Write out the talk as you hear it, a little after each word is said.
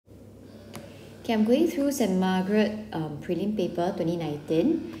Okay, I'm going through St. Margaret Prelim paper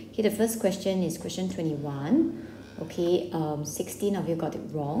 2019. Okay, the first question is question 21. Okay, 16 of you got it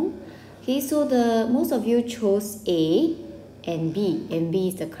wrong. Okay, so most of you chose A and B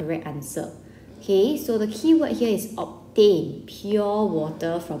is the correct answer. Okay, so the key word here is obtain pure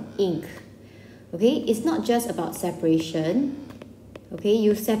water from ink. Okay, it's not just about separation. Okay,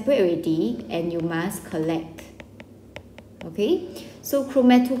 you separate already and you must collect. Okay, so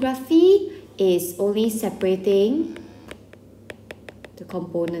chromatography is only separating the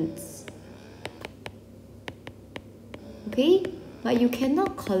components. Okay, but you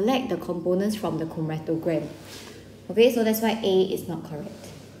cannot collect the components from the chromatogram. Okay, so that's why A is not correct.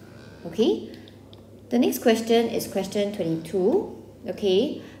 Okay, the next question is question 22.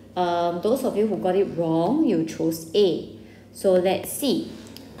 Okay, those of you who got it wrong, you chose A. So let's see.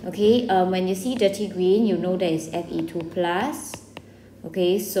 Okay, when you see dirty green, you know that it's Fe2 plus.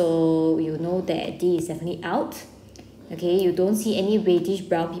 Okay, so you know that D is definitely out. Okay, you don't see any reddish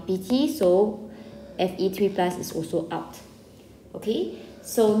brown PPT, so Fe3 plus is also out. Okay,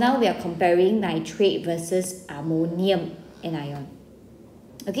 so now we are comparing nitrate versus ammonium anion.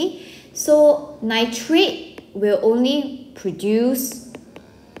 Okay, so nitrate will only produce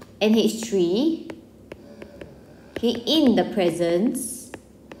NH3, okay, in the presence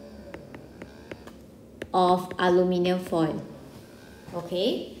of aluminium foil.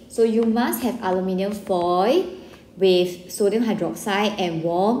 Okay, so you must have aluminium foil with sodium hydroxide and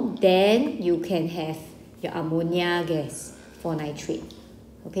warm, then you can have your ammonia gas for nitrate.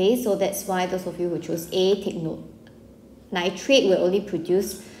 Okay, so that's why those of you who chose A, take note. Nitrate will only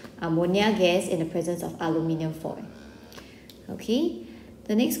produce ammonia gas in the presence of aluminium foil. Okay,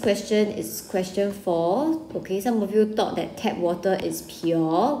 the next question is question 4. Okay, some of you thought that tap water is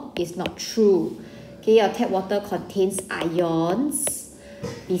pure. It's not true. Okay, your tap water contains ions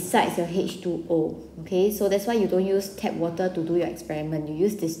besides your H2O. Okay, so that's why you don't use tap water to do your experiment. You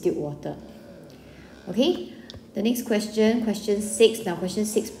use distilled water. Okay, the next question, question 6. Now question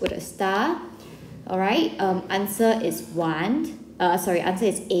 6, put a star. Alright, answer is answer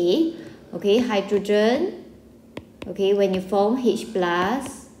is A. Okay, hydrogen. Okay, when you form H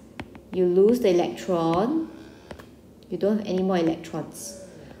plus, you lose the electron. You don't have any more electrons.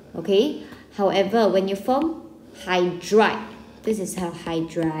 Okay, however, when you form hydride, this is how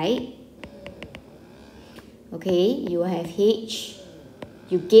hydride. Okay, you have H.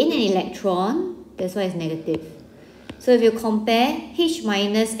 You gain an electron, that's why it's negative. So if you compare H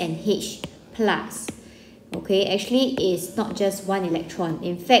minus and H plus, okay, actually it's not just one electron.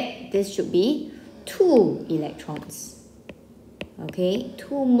 In fact, this should be 2 electrons. Okay,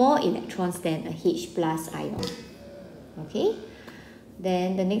 2 more electrons than a H plus ion. Okay,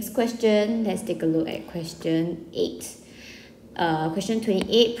 then the next question, let's take a look at question 8. Question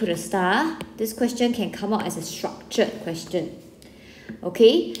 28, put a star. This question can come out as a structured question.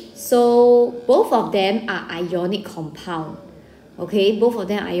 Okay, so both of them are ionic compound. Okay, both of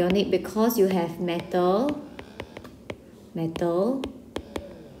them are ionic because you have metal,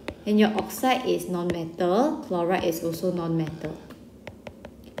 and your oxide is non-metal, chloride is also non-metal.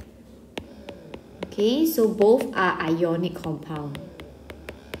 Okay, so both are ionic compound.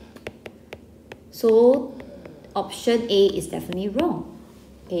 So option A is definitely wrong.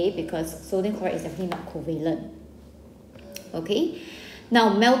 Okay, because sodium chloride is definitely not covalent. Okay,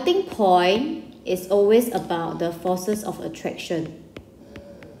 now melting point is always about the forces of attraction.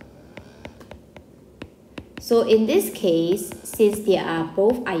 So in this case, since they are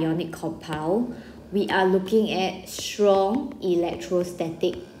both ionic compound, we are looking at strong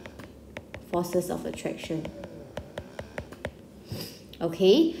electrostatic forces of attraction.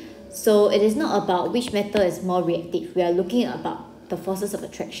 Okay, so it is not about which metal is more reactive. We are looking about the forces of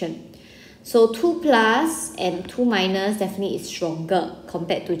attraction. So 2 plus and 2 minus definitely is stronger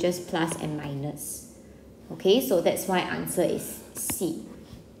compared to just plus and minus. Okay, so that's why answer is C.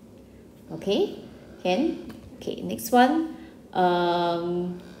 Okay, can? Okay, next one.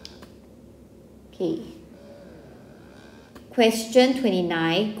 Okay. Question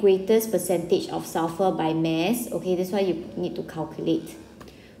 29, greatest percentage of sulfur by mass. Okay, that's why you need to calculate.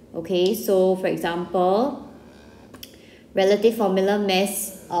 Okay, so for example, relative formula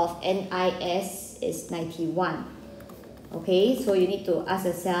mass of NiS is 91. Okay, so you need to ask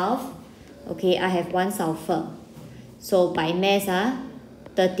yourself, okay, I have 1 sulfur. So by mass,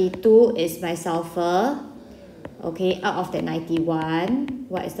 32 is my sulfur. Okay, out of that 91,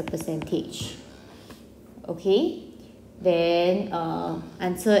 what is the percentage? Okay, then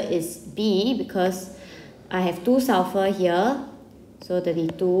answer is B because I have 2 sulfur here. So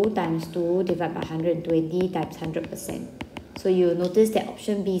 32 times 2 divided by 120 times 100%. So you'll notice that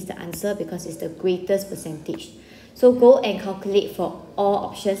option B is the answer because it's the greatest percentage. So go and calculate for all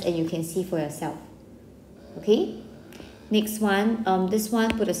options and you can see for yourself. Okay, next one, this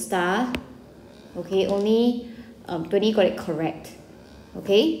one put a star. Okay, only 20 got it correct.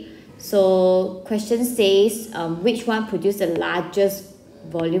 Okay, so question says which one produced the largest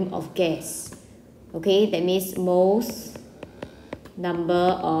volume of gas? Okay, that means most number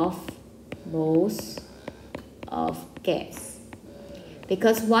of moles of gas,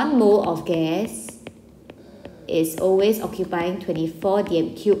 because 1 mole of gas is always occupying 24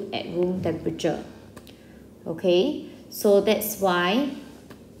 dm cubed at room temperature. Okay, so that's why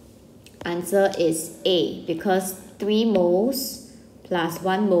answer is A, because 3 moles plus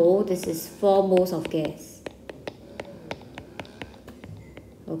 1 mole, this is 4 moles of gas.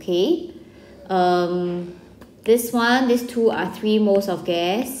 Okay, these two are 3 moles of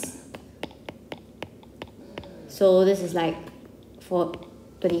gas. So this is like for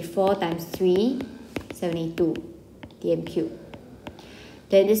 24 times 3, 72 dm cubed.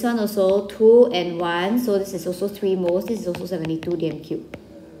 Then this one also 2 and 1, so this is also 3 moles, this is also 72 dm cubed.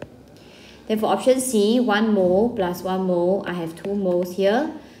 Then for option C, 1 mole plus 1 mole, I have 2 moles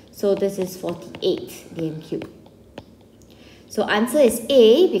here, so this is 48 dm cubed. So answer is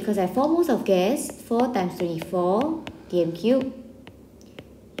A, because I have 4 moles of gas, 4 times 24 dm cubed,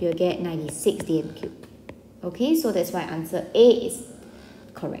 you'll get 96 dm cubed. Okay, so that's why answer A is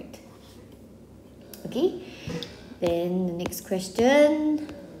correct. Okay, then the next question.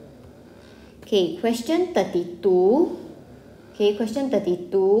 Okay, question 32. Okay, question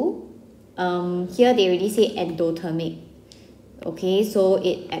 32. Here they already say endothermic. Okay, so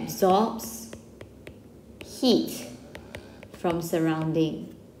it absorbs heat from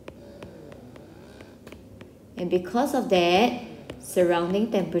surrounding. And because of that,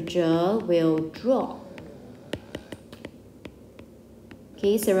 surrounding temperature will drop.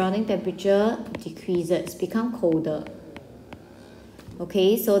 Okay, surrounding temperature decreases, become colder.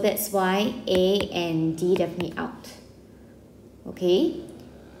 Okay, so that's why A and D definitely out. Okay,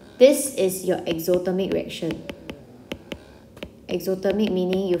 this is your exothermic reaction. Exothermic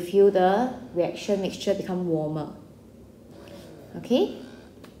meaning you feel the reaction mixture become warmer. Okay,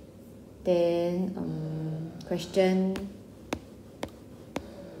 then question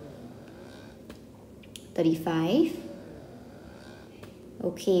 35.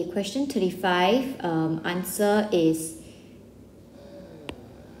 Okay, question 35, answer is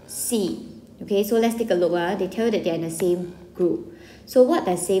C. Okay, so let's take a look. They tell you that they're in the same group. So what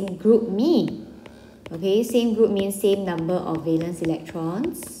does same group mean? Okay, same group means same number of valence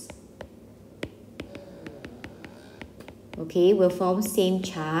electrons. Okay, will form same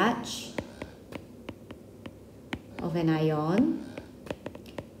charge of an ion.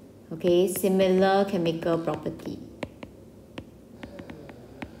 Okay, similar chemical property.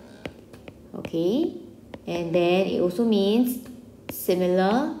 Okay, and then it also means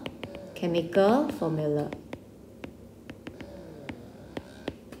similar chemical formula.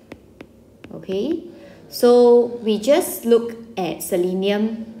 Okay, so we just look at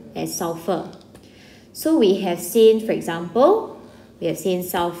selenium as sulfur. So we have seen, for example, we have seen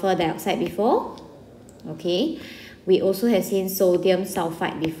sulfur dioxide before. Okay, we also have seen sodium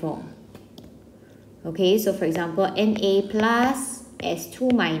sulfide before. Okay, so for example, Na plus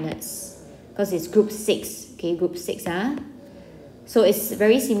S2 minus, because it's group 6. Okay, group 6. So it's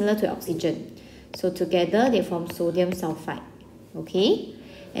very similar to oxygen. So together they form sodium sulfide. Okay,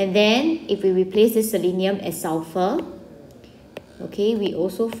 and then if we replace this selenium as sulfur, okay, we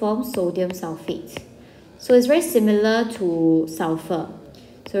also form sodium sulfate. So it's very similar to sulfur.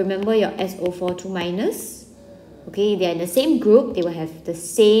 So remember your SO4 2 minus. Okay, they are in the same group, they will have the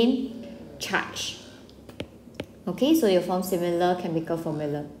same charge. Okay, so you form similar chemical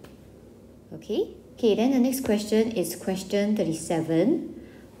formula. Okay, then the next question is question 37.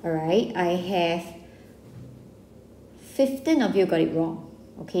 Alright, I have 15 of you got it wrong.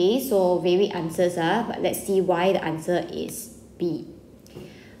 Okay, so varied answers are, but let's see why the answer is B.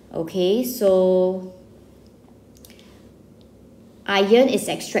 Okay, so iron is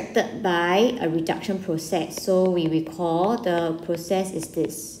extracted by a reduction process. So we recall the process is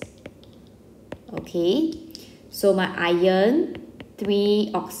this. Okay, so my iron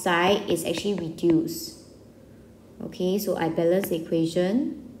 3 oxide is actually reduced. Okay, so I balance the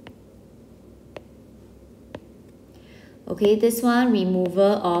equation. Okay, this one,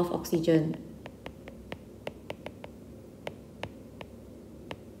 removal of oxygen.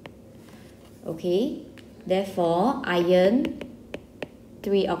 Okay, therefore iron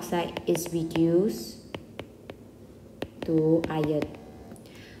 3 oxide is reduced to iron.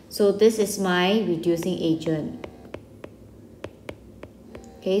 So this is my reducing agent.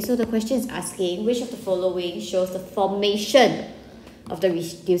 Okay, so the question is asking which of the following shows the formation of the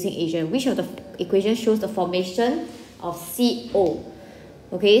reducing agent? Which of the equation shows the formation of CO?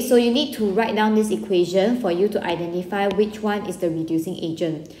 Okay, so you need to write down this equation for you to identify which one is the reducing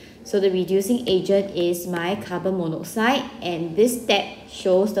agent. So the reducing agent is my carbon monoxide, and this step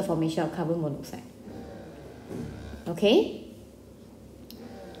shows the formation of carbon monoxide. Okay?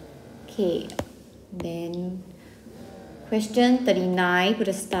 Okay, then question 39, put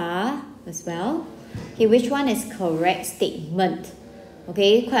a star as well. Okay, which one is correct statement?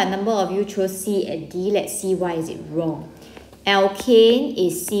 Okay, quite a number of you chose C and D. Let's see why is it wrong. Alkane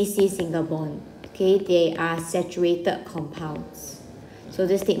is CC single bond. Okay, they are saturated compounds. So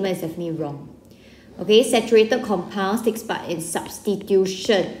this statement is definitely wrong. Okay, saturated compounds takes part in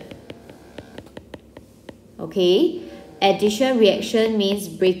substitution. Okay, addition reaction means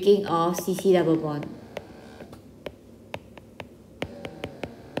breaking of CC double bond.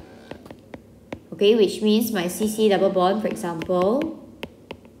 Okay, which means my CC double bond, for example,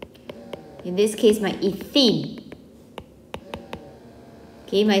 in this case my ethene.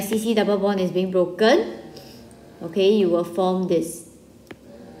 Okay, my CC double bond is being broken. Okay, you will form this.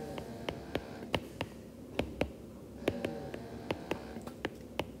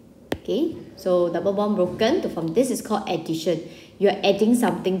 Okay, so double bond broken to form this is called addition. You are adding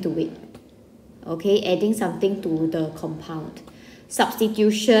something to it. Okay, adding something to the compound.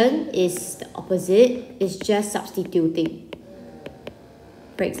 Substitution is the opposite, it's just substituting.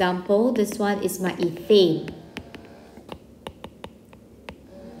 For example, this one is my ethane.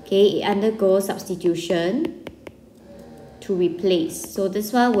 Okay, it undergoes substitution to replace. So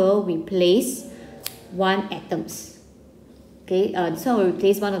this one will replace one atoms. Okay, this one will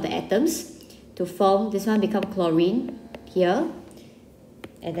replace one of the atoms to form, this one become chlorine here,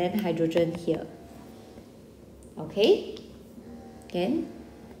 and then hydrogen here. Okay, again.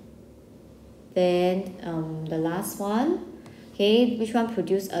 Then the last one. Okay, which one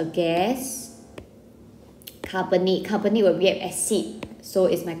produce a gas? Carbonate. Carbonate will react acid. So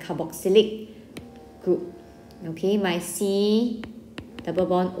it's my carboxylic group. Okay, my C double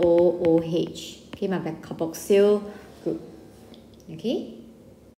bond O OH. Okay, my carboxyl group. Okay.